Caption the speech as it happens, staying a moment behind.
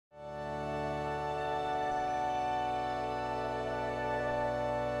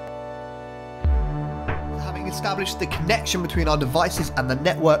established the connection between our devices and the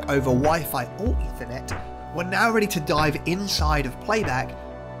network over Wi-Fi or Ethernet, we're now ready to dive inside of Playback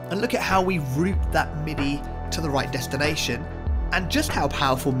and look at how we route that MIDI to the right destination and just how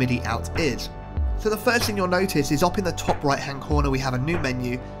powerful MIDI Out is. So the first thing you'll notice is up in the top right hand corner we have a new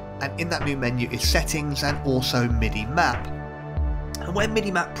menu, and in that new menu is settings and also MIDI map. And where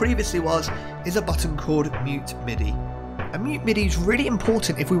MIDI map previously was is a button called mute MIDI. And mute MIDI is really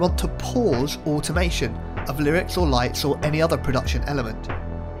important if we want to pause automation of lyrics or lights or any other production element.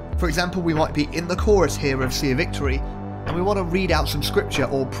 For example, we might be in the chorus here of Sea of Victory and we want to read out some scripture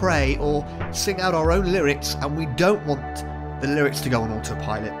or pray or sing out our own lyrics, and we don't want the lyrics to go on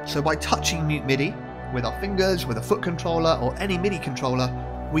autopilot. So by touching mute MIDI with our fingers, with a foot controller or any MIDI controller,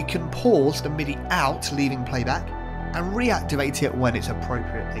 we can pause the MIDI out leaving Playback and reactivate it when it's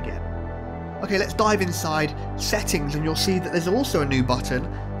appropriate again. Okay, let's dive inside settings and you'll see that there's also a new button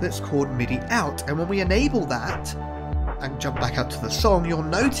that's called MIDI Out, and when we enable that and jump back out to the song, you'll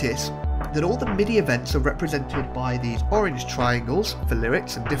notice that all the MIDI events are represented by these orange triangles for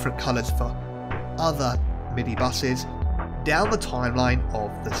lyrics and different colours for other MIDI buses down the timeline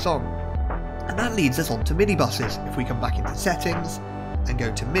of the song. And that leads us on to MIDI buses. If we come back into settings and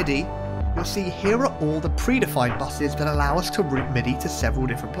go to MIDI, you'll see here are all the predefined buses that allow us to route MIDI to several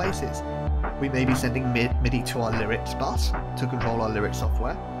different places. We may be sending MIDI to our lyrics bus to control our lyrics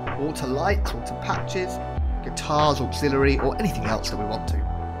software, or to lights, or to patches, guitars, auxiliary, or anything else that we want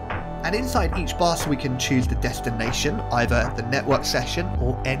to. And inside each bus we can choose the destination, either the network session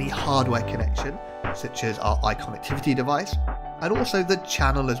or any hardware connection, such as our iConnectivity device, and also the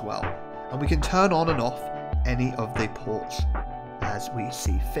channel as well. And we can turn on and off any of the ports as we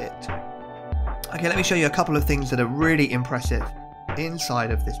see fit. Okay, let me show you a couple of things that are really impressive inside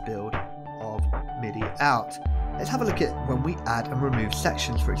of this build of MIDI Out. Let's have a look at when we add and remove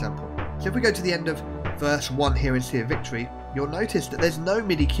sections, for example. So if we go to the end of verse 1 here in Sea of Victory, you'll notice that there's no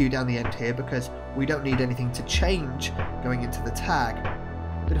MIDI cue down the end here because we don't need anything to change going into the tag.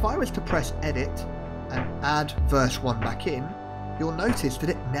 But if I was to press edit and add verse 1 back in, you'll notice that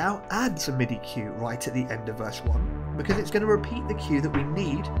it now adds a MIDI cue right at the end of verse 1 because it's going to repeat the cue that we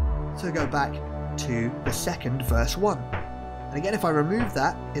need to go back to the second verse 1. And again, if I remove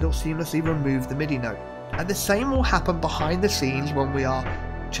that, it'll seamlessly remove the MIDI note. And the same will happen behind the scenes when we are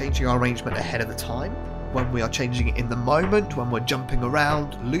changing our arrangement ahead of the time, when we are changing it in the moment, when we're jumping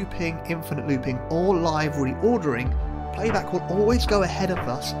around, looping, infinite looping, or live reordering. Playback will always go ahead of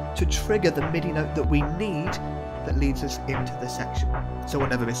us to trigger the MIDI note that we need that leads us into the section. So we'll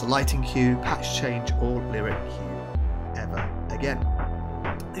never miss a lighting cue, patch change, or lyric cue ever again.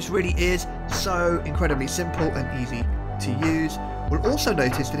 This really is so incredibly simple and easy to use. We'll also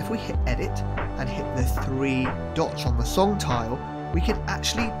notice that if we hit edit and hit the 3 dots on the song tile, we can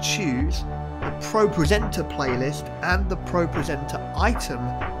actually choose the Pro Presenter playlist and the Pro Presenter item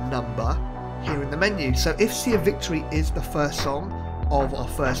number here in the menu. So if Sea of Victory is the first song of our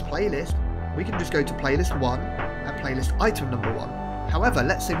first playlist, we can just go to playlist 1 and playlist item number 1. However,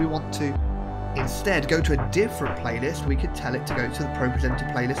 let's say we want to instead go to a different playlist, we could tell it to go to the Pro Presenter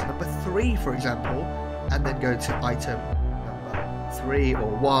playlist number 3, for example, and then go to item number 3 or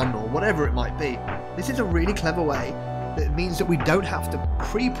 1 or whatever it might be. This is a really clever way that means that we don't have to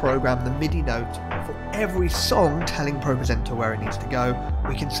pre-program the MIDI note for every song telling Pro Presenter where it needs to go.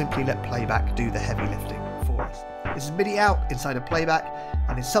 We can simply let Playback do the heavy lifting for us. This is MIDI Out inside of Playback,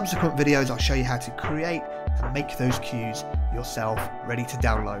 and in subsequent videos I'll show you how to create and make those cues yourself ready to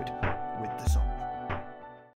download